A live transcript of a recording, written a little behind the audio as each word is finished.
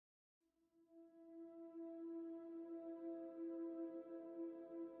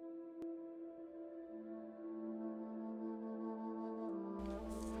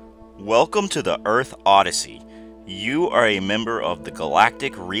Welcome to the Earth Odyssey. You are a member of the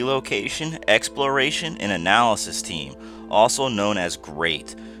Galactic Relocation, Exploration, and Analysis Team, also known as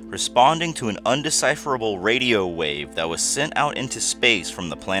GREAT, responding to an undecipherable radio wave that was sent out into space from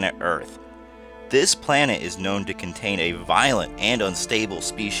the planet Earth. This planet is known to contain a violent and unstable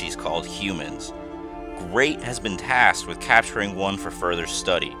species called humans. GREAT has been tasked with capturing one for further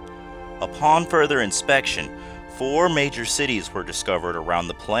study. Upon further inspection, 4 major cities were discovered around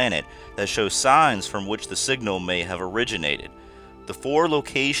the planet that show signs from which the signal may have originated. The 4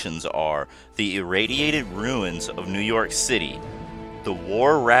 locations are the irradiated ruins of New York City, the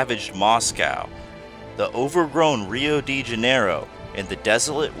war-ravaged Moscow, the overgrown Rio de Janeiro, and the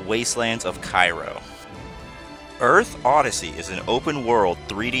desolate wastelands of Cairo. Earth Odyssey is an open-world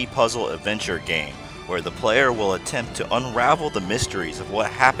 3D puzzle adventure game where the player will attempt to unravel the mysteries of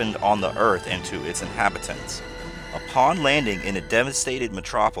what happened on the Earth and to its inhabitants. Upon landing in a devastated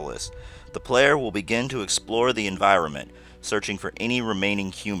metropolis, the player will begin to explore the environment, searching for any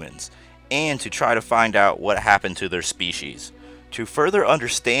remaining humans, and to try to find out what happened to their species. To further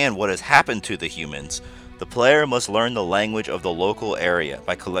understand what has happened to the humans, the player must learn the language of the local area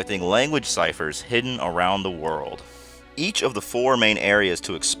by collecting language ciphers hidden around the world. Each of the 4 main areas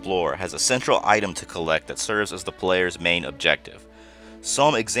to explore has a central item to collect that serves as the player's main objective.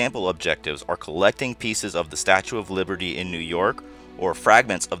 Some example objectives are collecting pieces of the Statue of Liberty in New York or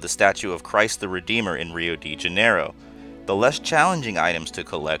fragments of the statue of Christ the Redeemer in Rio de Janeiro. The less challenging items to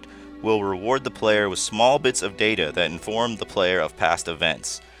collect will reward the player with small bits of data that inform the player of past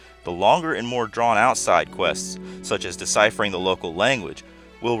events. The longer and more drawn-out side quests, such as deciphering the local language,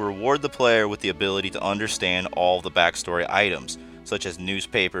 will reward the player with the ability to understand all the backstory items, such as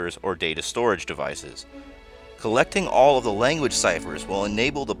newspapers or data storage devices. Collecting all of the language ciphers will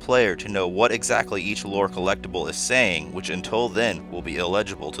enable the player to know what exactly each lore collectible is saying, which until then will be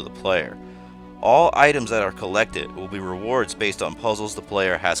illegible to the player. All items that are collected will be rewards based on puzzles the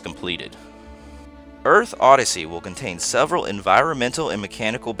player has completed. Earth Odyssey will contain several environmental and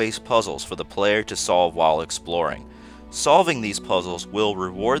mechanical based puzzles for the player to solve while exploring. Solving these puzzles will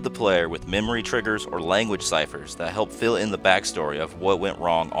reward the player with memory triggers or language ciphers that help fill in the backstory of what went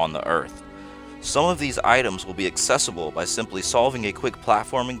wrong on the Earth. Some of these items will be accessible by simply solving a quick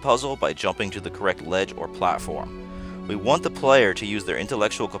platforming puzzle by jumping to the correct ledge or platform. We want the player to use their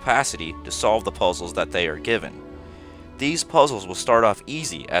intellectual capacity to solve the puzzles that they are given. These puzzles will start off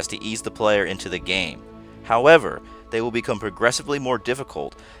easy as to ease the player into the game. However, they will become progressively more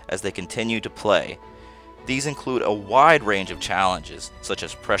difficult as they continue to play. These include a wide range of challenges, such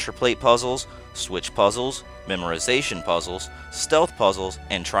as pressure plate puzzles, switch puzzles, memorization puzzles, stealth puzzles,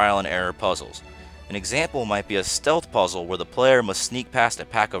 and trial and error puzzles. An example might be a stealth puzzle where the player must sneak past a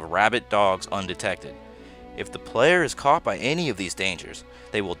pack of rabid dogs undetected. If the player is caught by any of these dangers,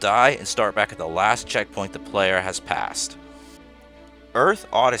 they will die and start back at the last checkpoint the player has passed. Earth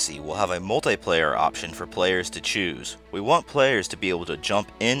Odyssey will have a multiplayer option for players to choose. We want players to be able to jump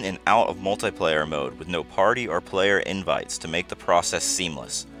in and out of multiplayer mode with no party or player invites to make the process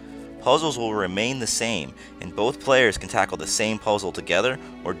seamless. Puzzles will remain the same, and both players can tackle the same puzzle together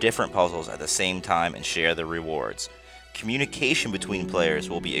or different puzzles at the same time and share the rewards. Communication between players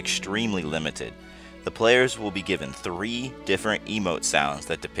will be extremely limited. The players will be given 3 different emote sounds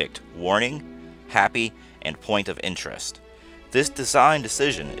that depict warning, happy, and point of interest. This design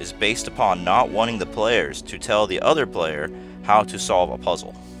decision is based upon not wanting the players to tell the other player how to solve a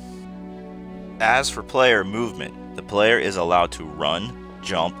puzzle. As for player movement, the player is allowed to run,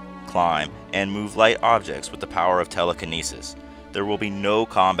 jump, climb, and move light objects with the power of telekinesis. There will be no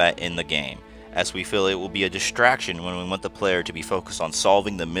combat in the game, as we feel it will be a distraction when we want the player to be focused on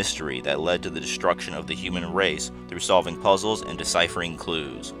solving the mystery that led to the destruction of the human race through solving puzzles and deciphering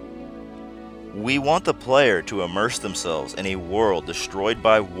clues. We want the player to immerse themselves in a world destroyed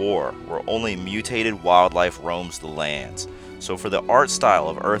by war where only mutated wildlife roams the lands. So for the art style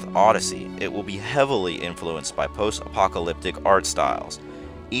of Earth Odyssey, it will be heavily influenced by post-apocalyptic art styles.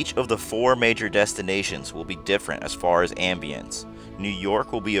 Each of the 4 major destinations will be different as far as ambience. New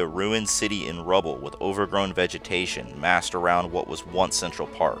York will be a ruined city in rubble with overgrown vegetation massed around what was once Central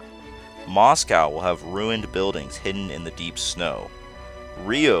Park. Moscow will have ruined buildings hidden in the deep snow.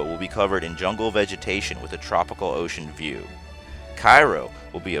 Rio will be covered in jungle vegetation with a tropical ocean view. Cairo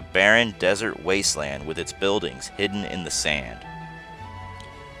will be a barren desert wasteland with its buildings hidden in the sand.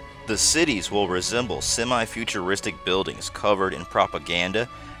 The cities will resemble semi-futuristic buildings covered in propaganda,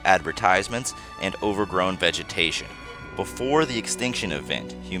 advertisements, and overgrown vegetation. Before the extinction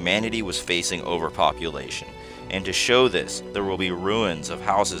event, humanity was facing overpopulation, and to show this, there will be ruins of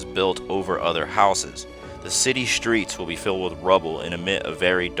houses built over other houses. The city streets will be filled with rubble and emit a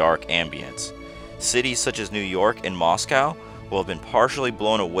very dark ambience. Cities such as New York and Moscow will have been partially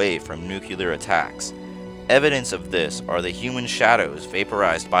blown away from nuclear attacks. Evidence of this are the human shadows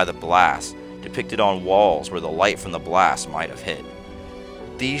vaporized by the blast, depicted on walls where the light from the blast might have hit.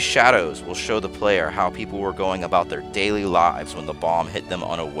 These shadows will show the player how people were going about their daily lives when the bomb hit them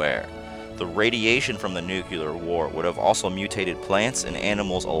unaware. The radiation from the nuclear war would have also mutated plants and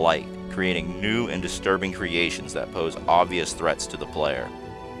animals alike, creating new and disturbing creations that pose obvious threats to the player.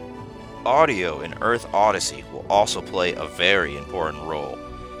 Audio in Earth Odyssey will also play a very important role.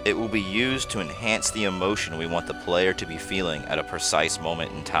 It will be used to enhance the emotion we want the player to be feeling at a precise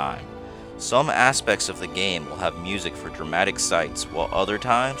moment in time. Some aspects of the game will have music for dramatic sights, while other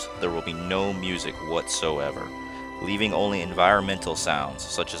times there will be no music whatsoever, leaving only environmental sounds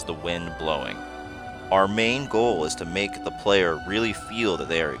such as the wind blowing. Our main goal is to make the player really feel that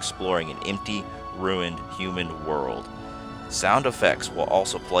they are exploring an empty, ruined human world. Sound effects will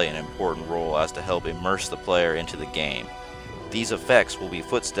also play an important role as to help immerse the player into the game. These effects will be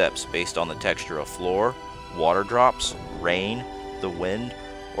footsteps based on the texture of floor, water drops, rain, the wind,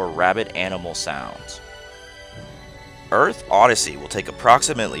 or rabid animal sounds. Earth Odyssey will take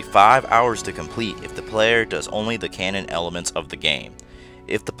approximately 5 hours to complete if the player does only the canon elements of the game.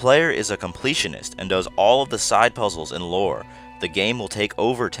 If the player is a completionist and does all of the side puzzles and lore, the game will take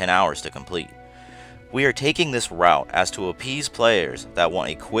over 10 hours to complete. We are taking this route as to appease players that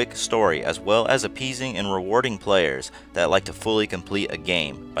want a quick story, as well as appeasing and rewarding players that like to fully complete a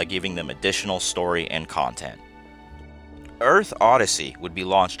game by giving them additional story and content. Earth Odyssey would be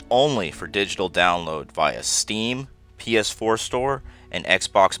launched only for digital download via Steam, PS4 Store, and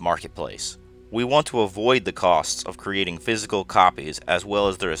Xbox Marketplace. We want to avoid the costs of creating physical copies as well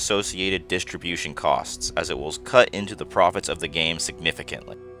as their associated distribution costs, as it will cut into the profits of the game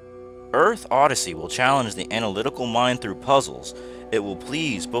significantly. Earth Odyssey will challenge the analytical mind through puzzles. It will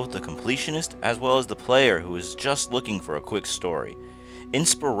please both the completionist as well as the player who is just looking for a quick story.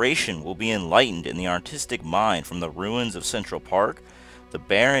 Inspiration will be enlightened in the artistic mind, from the ruins of Central Park, the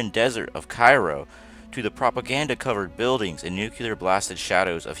barren desert of Cairo, to the propaganda-covered buildings and nuclear-blasted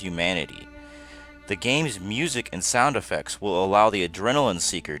shadows of humanity. The game's music and sound effects will allow the adrenaline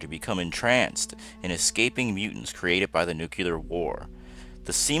seeker to become entranced in escaping mutants created by the nuclear war.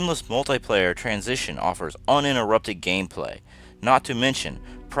 The seamless multiplayer transition offers uninterrupted gameplay. Not to mention,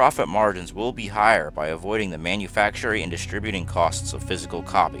 profit margins will be higher by avoiding the manufacturing and distributing costs of physical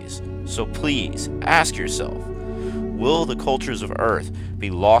copies. So please, ask yourself, will the cultures of Earth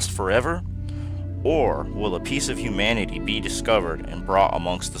be lost forever? Or will a piece of humanity be discovered and brought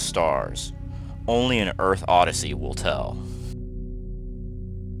amongst the stars? Only an Earth Odyssey will tell.